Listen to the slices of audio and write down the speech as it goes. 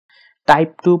Type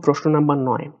 2 প্রশ্ন number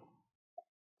 9।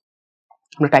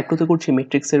 আমরা type 2 তে করছি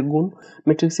ম্যাট্রিক্সের গুণ।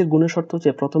 ম্যাট্রিক্সের গুণের শর্ত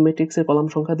হচ্ছে প্রথম ম্যাট্রিক্সের কলাম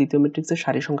সংখ্যা দ্বিতীয় ম্যাট্রিক্সের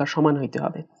সারি সংখ্যার সমান হইতে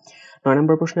হবে। 9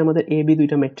 নম্বর প্রশ্নে আমাদের এ বি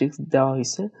দুইটা ম্যাট্রিক্স দেওয়া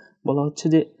হয়েছে। বলা হচ্ছে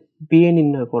যে বিএ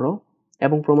নির্ণয় করো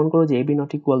এবং প্রমাণ করো যে এবি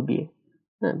নট ইকুয়াল বিএ।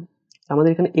 হ্যাঁ, আমাদের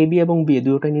এখানে এবি এবং বিএ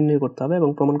দুটোটাই নির্ণয় করতে হবে এবং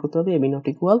প্রমাণ করতে হবে এবি নট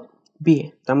ইকুয়াল বিএ।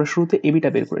 তো আমরা শুরুতে এবিটা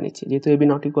বের করে নিচ্ছি, যেহেতু AB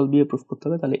not equal BA proof করতে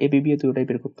হবে, তাহলে এবি বিএ দুটোটাই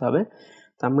বের করতে হবে।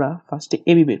 তো আমরা ফার্স্টে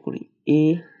এবি বের করি। এ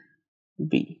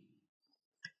বি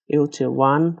এ হচ্ছে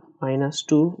 1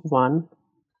 -2 1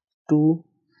 2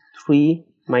 3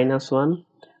 -1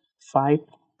 5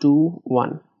 2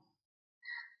 1,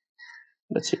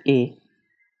 হচ্ছে এ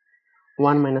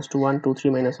 1 -2 1 2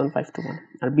 3 -1 5 2 1।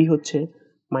 আর বি হচ্ছে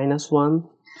 -1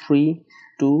 3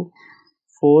 2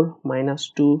 4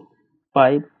 -2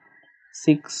 5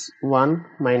 6 1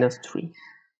 -3।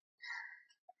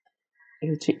 এই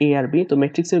হচ্ছে এ আর বি। তো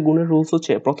ম্যাট্রিক্সের গুণের রুলস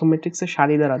হচ্ছে প্রথম ম্যাট্রিক্সের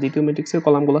সারি দ্বারা দ্বিতীয় ম্যাট্রিক্সের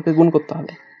কলামগুলোকে গুণ করতে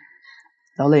হবে।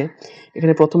 তাহলে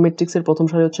এখানে প্রথম ম্যাট্রিক্সের প্রথম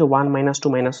সারি হচ্ছে 1 -2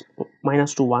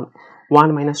 -2 1 1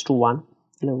 -2 1,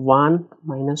 তাহলে 1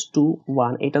 -2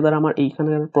 1 এটা দ্বারা আমার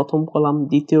এইখানের প্রথম কলাম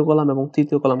দ্বিতীয় কলাম এবং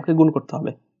তৃতীয় কলামকে গুণ করতে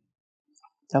হবে।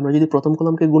 আমরা যদি প্রথম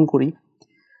কলামকে গুণ করি,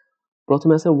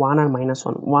 প্রথমে আছে 1 আর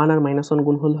 -1, 1 আর -1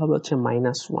 গুণ হলে হবে হচ্ছে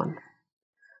 -1।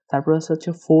 তারপরে আছে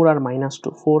হচ্ছে 4 আর -2,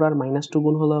 4 আর -2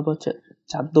 গুণ হলে হবে হচ্ছে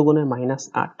 4 দুগুণে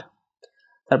 -8।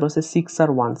 তারপর আছে 6 আর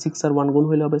 1, 6 আর 1 গুণ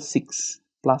হলে হবে 6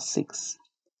 প্লাস 6।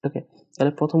 ওকে,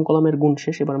 তাহলে প্রথম কলামের গুণ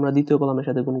শেষ। এবার আমরা দ্বিতীয় কলামের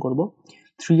সাথে গুণ করব।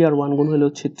 3 আর 1 গুণ হলে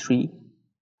হচ্ছে 3,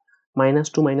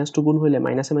 -2 গুণ হলে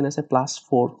মাইনাসে মাইনাসে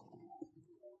 +4,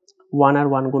 1 আর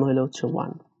 1 গুণ হলে হচ্ছে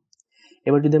 1।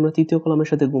 এবার যদি আমরা তৃতীয় কলামের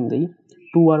সাথে গুণ দেই,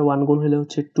 2 আর 1 গুণ হলে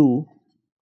হচ্ছে 2,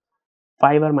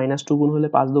 5 আর -2 গুণ হলে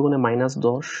 5 দুগুণে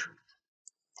 -10,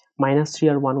 -3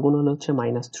 আর 1 গুণ হলে হচ্ছে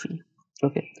 -3।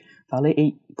 ওকে, তাহলে এই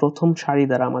প্রথম সারি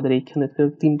দ্বারা আমাদের এইখানে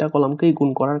তিনটা কলামকেই গুণ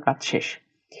করার কাজ শেষ।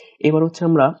 এবার হচ্ছে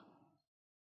আমরা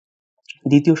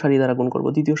দ্বিতীয় সারি দ্বারা গুণ করব।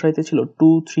 দ্বিতীয় সারিতে ছিল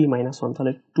 2 3 -1,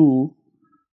 তাহলে 2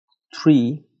 3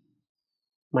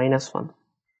 -1।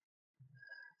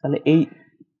 তাহলে এই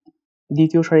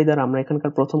দ্বিতীয় সারি দ্বারা আমরা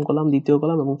এখানকার প্রথম কলাম, দ্বিতীয়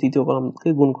কলাম এবং তৃতীয় কলামকে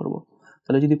গুণ করব।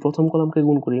 তাহলে যদি প্রথম কলামকে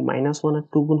গুণ করি, -1 আর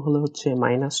 2 গুণ হলে হচ্ছে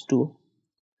 -2,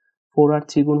 4 আর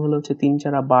 3 গুণ হলে হচ্ছে 3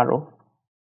 4 12,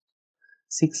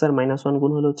 6 আর -1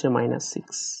 গুণ হলে হচ্ছে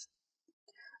 -6।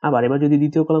 আবার এবার যদি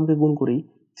দ্বিতীয় কলামকে গুণ করি,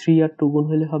 3 আর 2 গুণ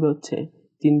হলে হবে হচ্ছে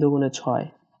 3 দুগুণে 6,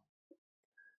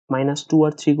 -2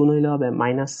 আর 3 গুণ হলে হবে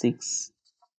 -6,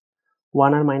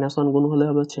 1 আর -1 গুণ হলে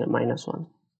হবে হচ্ছে -1।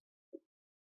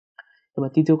 এবার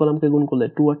তৃতীয় কলামকে গুণ করলে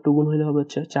 2 আর 2 গুণ হলে হবে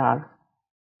হচ্ছে 4,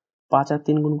 5 আর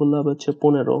 3 গুণ করলে হবে হচ্ছে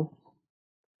 15,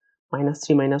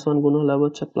 -3 -1 গুণ হলে হবে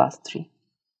হচ্ছে +3।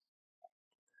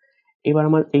 এবার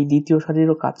আমার এই দ্বিতীয়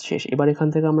সারিরও কাজ শেষ। এবার এখান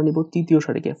থেকে আমরা নিব তৃতীয়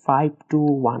সারিকে 5 2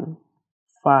 1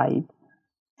 5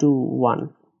 2 1।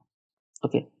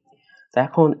 ওকে, তো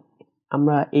এখন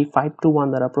আমরা এই 5 2 1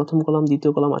 দ্বারা প্রথম কলাম,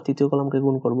 দ্বিতীয় কলাম আর তৃতীয় কলামকে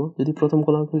গুণ করব। যদি প্রথম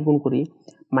কলামকে গুণ করি,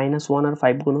 -1 আর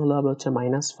 5 গুণ হলে হবে হচ্ছে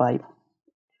 -5,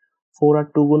 4 আর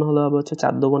 2 গুণ হলে হবে হচ্ছে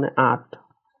 4 দুগুণে 8,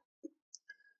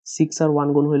 6 আর 1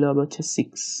 গুণ হলে হবে হচ্ছে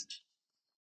 6।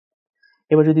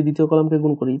 এবার যদি দ্বিতীয় কলামকে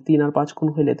গুণ করি, 3 আর 5 গুণ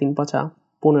হলে 3 5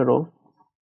 15,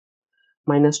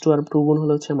 -2 আর 2 গুণ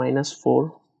হলে হচ্ছে -4,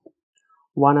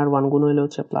 1 আর 1 গুণ হলে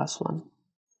হচ্ছে +1।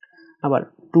 আবার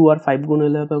 2 আর 5 গুণ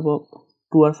হলে পাবো,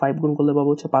 2 আর 5 গুণ করলে পাবো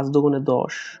হচ্ছে 5 দুগুণে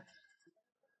 10,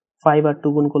 5 আর 2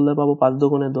 গুণ করলে পাবো 5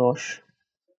 দুগুণে 10,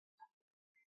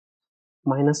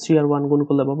 -3 আর 1 গুণ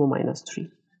করলে পাবো -3।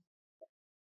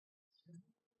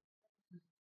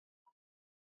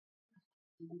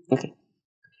 ওকে,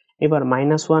 এবার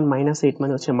 -1 -8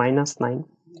 মানে হচ্ছে -9,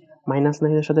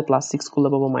 -9 এর সাথে +6 করলে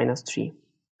পাবো -3,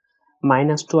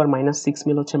 -2 আর -6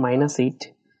 মিলে হচ্ছে -8,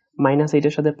 -8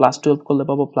 এর সাথে +12 করলে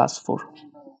পাবো +4,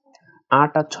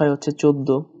 8 আর 6 হচ্ছে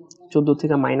 14, 14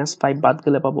 থেকে -5 বাদ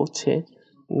গেলে পাবো হচ্ছে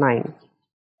 9,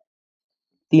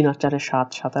 3 আর 4 7,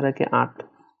 7 আর 1 8,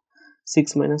 6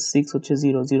 - 6 হচ্ছে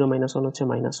 0, 0 - 1 হচ্ছে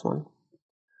 -1,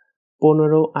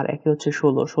 15 আর 1 হচ্ছে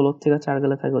 16, 16 থেকে 4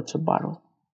 গেলে থাকে হচ্ছে 12,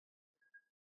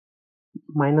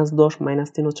 -10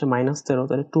 -3 হচ্ছে -13,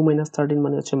 তাহলে 2 - 13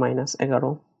 মানে হচ্ছে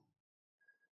 -11,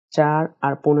 4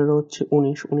 আর 15 হচ্ছে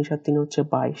 19, 19 আর 3 হচ্ছে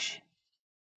 22,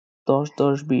 10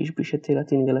 10 20, 20 এর থেকে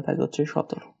 3 গেলে থাকে হচ্ছে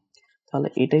 17। তাহলে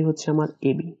এটাই হচ্ছে আমার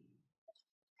এবি।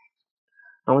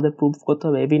 আমাদের প্রুফ করতে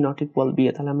হবে এবি নট ইকুয়াল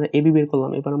বিএ। তাহলে আমরা এবি বের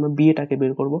করলাম, এবার আমরা বিএটাকে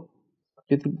বের করব।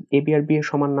 যদি এবি আর বিএ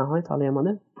সমান না হয় তাহলে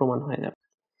আমাদের প্রমাণ হয়ে যাবে।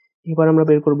 এবার আমরা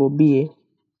বের করব বিএ।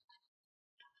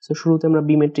 সো শুরুতে আমরা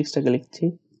বি ম্যাট্রিক্সটাকে লিখছি,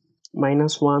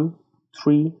 -1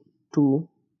 3 2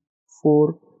 4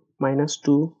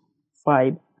 -2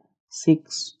 5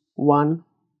 6 1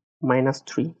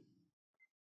 -3।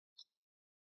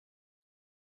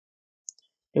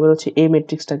 এবার হচ্ছে এ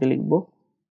ম্যাট্রিক্সটাকে লিখব।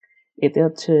 এতে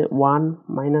হচ্ছে 1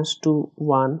 -2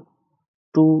 1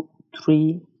 2 3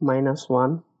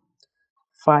 -1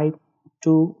 5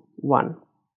 2 1।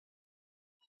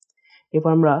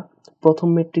 এবার আমরা প্রথম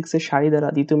ম্যাট্রিক্সের সারি দ্বারা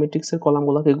দ্বিতীয় ম্যাট্রিক্সের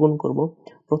কলামগুলোকে গুণ করব।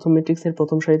 প্রথম ম্যাট্রিক্সের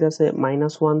প্রথম সারিতে আছে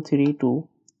 -1 3 2,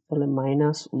 তাহলে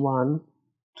 -1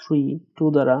 3 2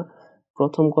 দ্বারা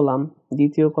প্রথম কলাম,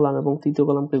 দ্বিতীয় কলাম এবং তৃতীয়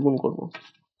কলামকে গুণ করব।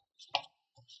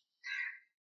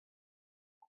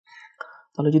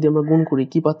 তাহলে যদি আমরা গুণ করি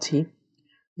কি পাচ্ছি,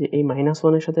 যে এই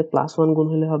 -1 এর সাথে +1 গুণ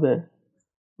হলে হবে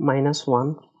 -1,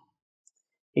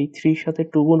 এই 3 এর সাথে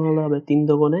 2 গুণ হলে হবে 3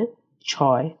 দোগুণে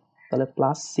 6, তাহলে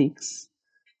 +6,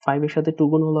 5 এর সাথে 2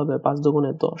 গুণ হলে হবে 5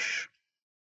 দোগুণে 10।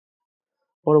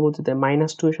 পরবর্তীতে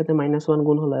 -2 এর সাথে -1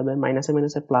 গুণ হলে হবে মাইনাসে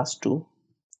মাইনাসে +2,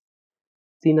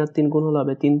 3 আর 3 গুণ হলে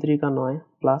হবে 3 3 9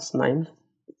 +9,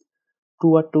 2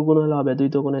 আর 2 গুণ হলে হবে 2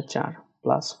 দোগুণে 4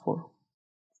 +4।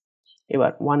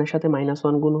 এবার 1 এর সাথে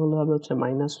 -1 গুণ হলে হবে হচ্ছে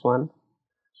 -1,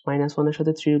 -1 এর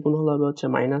সাথে 3 গুণ হলে হবে হচ্ছে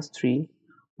 -3,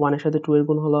 1 এর সাথে 2 এর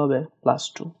গুণ হলে হবে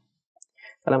 +2।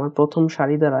 তাহলে আমার প্রথম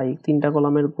সারি দ্বারা এই 3টা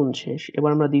কলামের গুণ শেষ।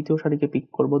 এবার আমরা দ্বিতীয় সারিকে পিক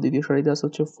করব। দ্বিতীয় সারিতে আছে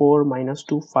হচ্ছে 4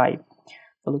 -2 5,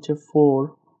 তাহলে হচ্ছে 4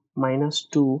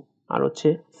 -2 আর হচ্ছে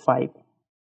 5।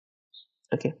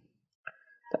 ওকে,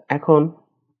 এখন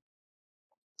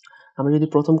আমরা যদি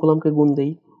প্রথম কলামকে গুণ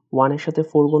দেই, 1 এর সাথে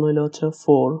 4 গুণ হলে হচ্ছে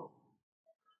 4,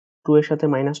 2 এর সাথে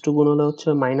 -2 গুণ হলে হচ্ছে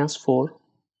 -4,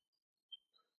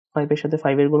 5 এর সাথে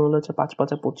 5 এর গুণ হলে হচ্ছে 5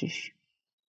 5 25।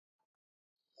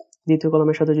 দ্বিতীয়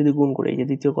কলামের সাথে যদি গুণ করি, এই যে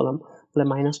দ্বিতীয় কলাম, তাহলে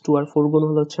 -2 আর 4 গুণ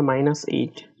হলে হচ্ছে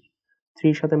 -8,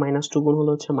 3 এর সাথে -2 গুণ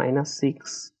হলে হচ্ছে -6,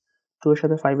 2 এর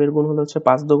সাথে 5 এর গুণ হলে হচ্ছে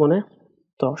 5 দোগুণে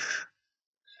 10।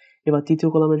 এবার তৃতীয়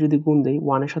কলামে যদি গুণ দেই,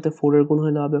 1 এর সাথে 4 এর গুণ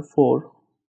হলে হবে 4,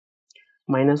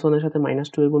 -1 এর সাথে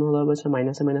 -2 এর গুণ হলে হবে হচ্ছে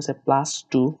মাইনাসে মাইনাসে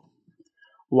 +2,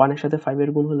 1 এর সাথে 5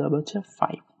 এর গুণ হলে হবে হচ্ছে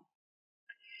 5।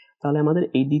 তাহলে আমাদের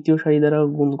এই দ্বিতীয় সারি দ্বারা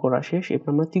গুণ করা শেষ। এবার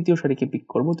আমরা তৃতীয় সারিকে পিক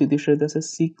করব। তৃতীয় সারিতে আছে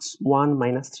 6 1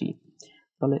 -3,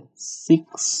 তাহলে 6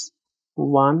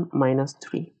 1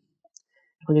 -3।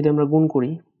 এখন যদি আমরা গুণ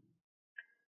করি,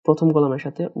 প্রথম কলামের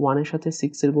সাথে 1 এর সাথে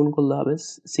 6 এর গুণ করলে হবে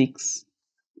 6,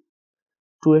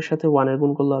 2 এর সাথে 1 এর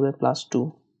গুণ করলে হবে +2,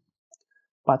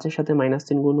 5 এর সাথে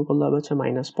 -3 গুণ করলে হবে হচ্ছে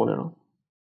 -15।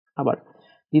 আবার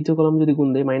দ্বিতীয় কলাম যদি গুণ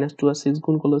দেই, -2 আর 6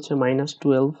 গুণ করলে হচ্ছে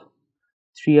 -12,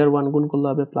 3 আর 1 গুণ করলে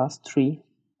হবে +3,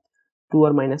 2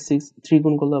 আর -6 3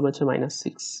 গুণ করলে হবে হচ্ছে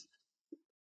 -6,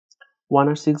 1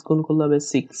 আর 6 গুণ করলে হবে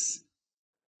 6,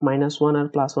 -1 আর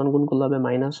 +1 গুণ করলে হবে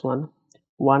 -1,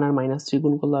 1 আর -3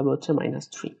 গুণ করলে হবে হচ্ছে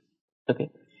 -3। ওকে,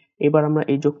 এবার আমরা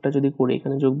এই যোগটা যদি করি,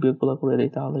 এখানে যোগ বিয়োগগুলো করে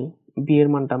দিই, তাহলে b এর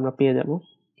মানটা আমরা পেয়ে যাব।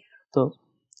 তো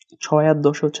 6 আর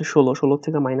 10 হচ্ছে 16, 16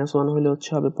 থেকে -1 হলে হচ্ছে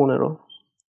হবে 15,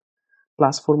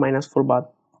 +4 -4 বাদ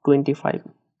 25,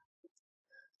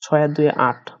 6 আর 2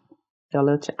 8, তাহলে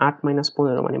হচ্ছে 8 -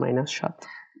 15 মানে -7,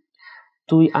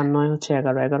 2 আর 9 হচ্ছে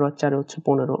 11, 11 আর 4 হচ্ছে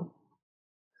 15,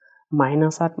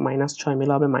 -8 -6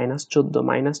 মিলে হবে -14,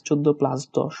 -14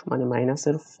 + 10 মানে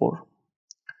 -4,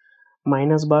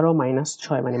 -12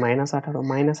 -6 মানে -18,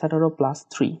 -18 +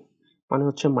 3 মানে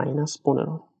হচ্ছে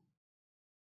 -15,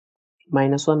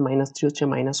 -1 -3 হচ্ছে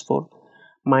 -4,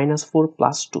 -4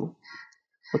 + 2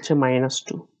 হচ্ছে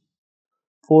 -2,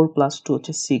 4 + 2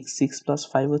 হচ্ছে 6, 6 +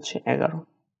 5 হচ্ছে 11,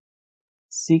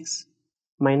 6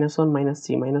 -1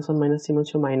 -3, -1 -3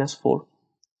 হচ্ছে -4,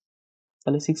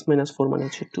 তাহলে 6 - 4 মানে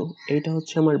হচ্ছে 2। এইটা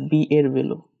হচ্ছে আমার b এর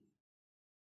ভ্যালু,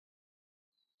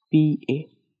 BA।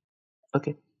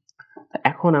 ওকে,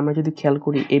 এখন আমরা যদি খেয়াল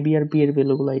করি AB আর B এর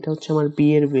ভ্যালুগুলো, এটা হচ্ছে আমার B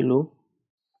এর ভ্যালু,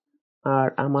 আর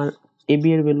আমার AB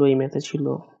এর ভ্যালু এই ম্যাথে ছিল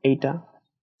এইটা।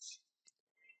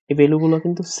 এই ভ্যালুগুলো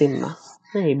কিন্তু সেম না,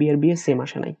 হ্যাঁ, AB আর B এর সেম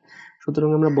আসে নাই। সুতরাং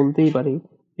আমরা বলতেই পারি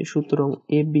যে সুতরাং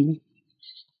AB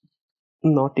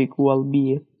not equal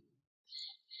BA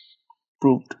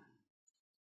proved।